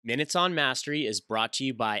Minutes on Mastery is brought to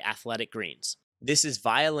you by Athletic Greens. This is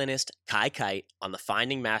violinist Kai Kite on the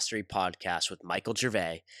Finding Mastery podcast with Michael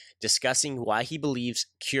Gervais, discussing why he believes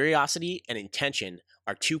curiosity and intention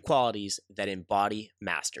are two qualities that embody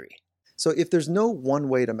mastery. So if there's no one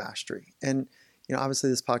way to mastery, and obviously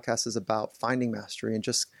this podcast is about finding mastery and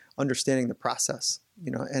just understanding the process,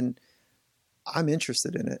 and I'm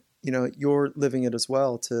interested in it. You're living it as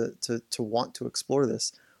well to want to explore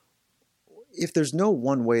this. If there's no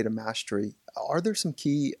one way to mastery, are there some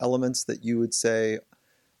key elements that you would say,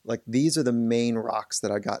 like, these are the main rocks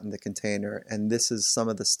that I got in the container, and this is some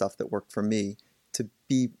of the stuff that worked for me to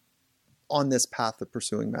be on this path of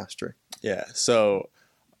pursuing mastery? Yeah, so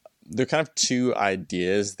there are kind of two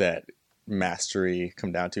ideas that mastery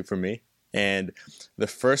come down to for me. And the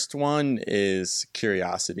first one is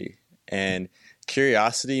curiosity. And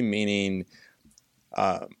curiosity meaning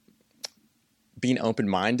being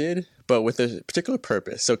open-minded, but with a particular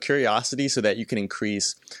purpose. So curiosity so that you can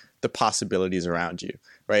increase the possibilities around you,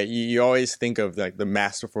 right? You always think of like the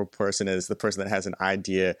masterful person as the person that has an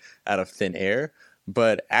idea out of thin air,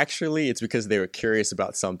 but actually it's because they were curious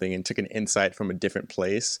about something and took an insight from a different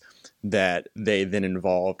place that they then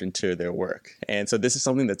involved into their work. And so this is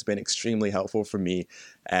something that's been extremely helpful for me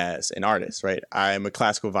as an artist, right? I'm a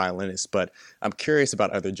classical violinist, but I'm curious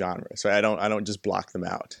about other genres, right? I don't just block them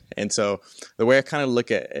out. And so the way I kind of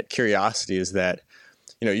look at curiosity is that,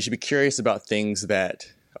 you should be curious about things that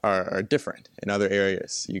are different in other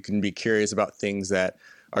areas. You can be curious about things that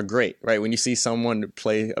are great, right? When you see someone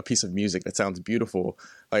play a piece of music that sounds beautiful,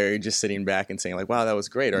 like, are you just sitting back and saying like, wow, that was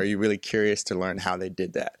great? Or are you really curious to learn how they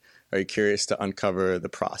did that? Are you curious to uncover the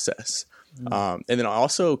process? And then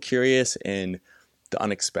also curious in the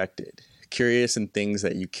unexpected, curious in things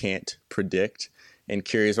that you can't predict, and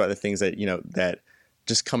curious about the things that, that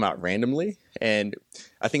just come out randomly. And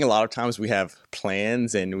I think a lot of times we have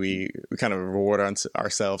plans and we kind of reward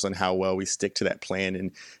ourselves on how well we stick to that plan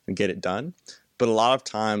and get it done. But a lot of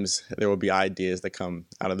times there will be ideas that come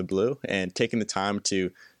out of the blue, and taking the time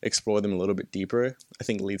to explore them a little bit deeper, I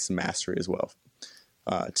think leads to mastery as well,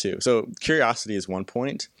 too. So curiosity is one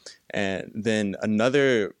point. And then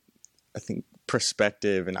another, I think,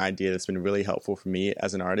 perspective and idea that's been really helpful for me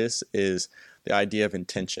as an artist is the idea of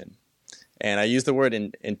intention. And I use the word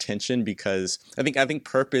intention because I think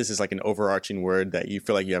purpose is like an overarching word that you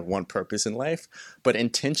feel like you have one purpose in life. But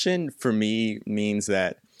intention for me means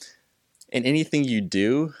that in anything you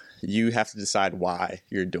do, you have to decide why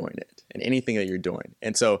you're doing it, in anything that you're doing.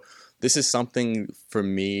 And so this is something for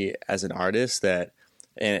me as an artist and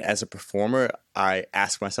as a performer, I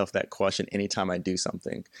ask myself that question anytime I do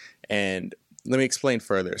something. And let me explain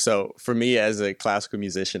further. So for me as a classical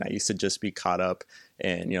musician, I used to just be caught up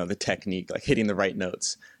in, the technique, like hitting the right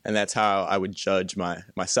notes. And that's how I would judge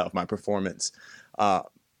myself, my performance.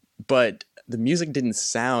 But the music didn't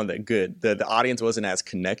sound that good. The audience wasn't as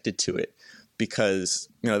connected to it because,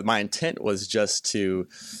 my intent was just to,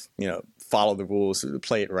 follow the rules,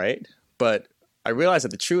 play it right. But I realized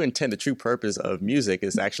that the true intent, the true purpose of music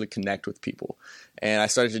is to actually connect with people. And I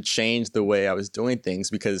started to change the way I was doing things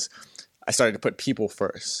because I started to put people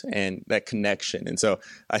first and that connection. And so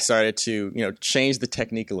I started to, change the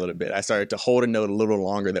technique a little bit. I started to hold a note a little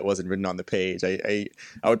longer that wasn't written on the page. I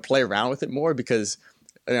would play around with it more because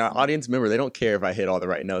audience member, they don't care if I hit all the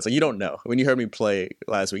right notes. Like, you don't know. When you heard me play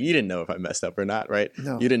last week, you didn't know if I messed up or not, right?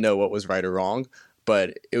 No. You didn't know what was right or wrong,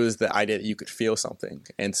 but it was the idea that you could feel something.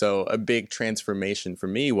 And so a big transformation for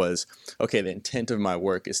me was, okay, the intent of my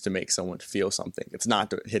work is to make someone feel something. It's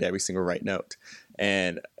not to hit every single right note.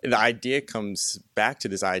 And the idea comes back to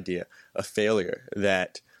this idea of failure,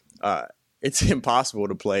 that it's impossible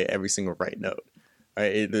to play every single right note.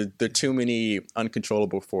 Right? There are too many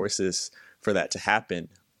uncontrollable forces for that to happen,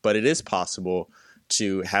 but it is possible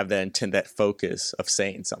to have that intent, that focus of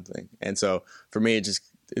saying something. And so for me, it's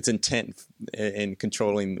intent in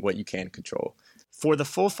controlling what you can control. For the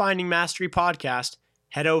full Finding Mastery podcast,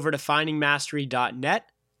 head over to findingmastery.net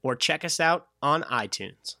or check us out on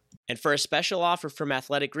iTunes. And for a special offer from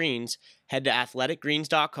Athletic Greens, head to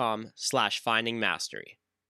athleticgreens.com/findingmastery.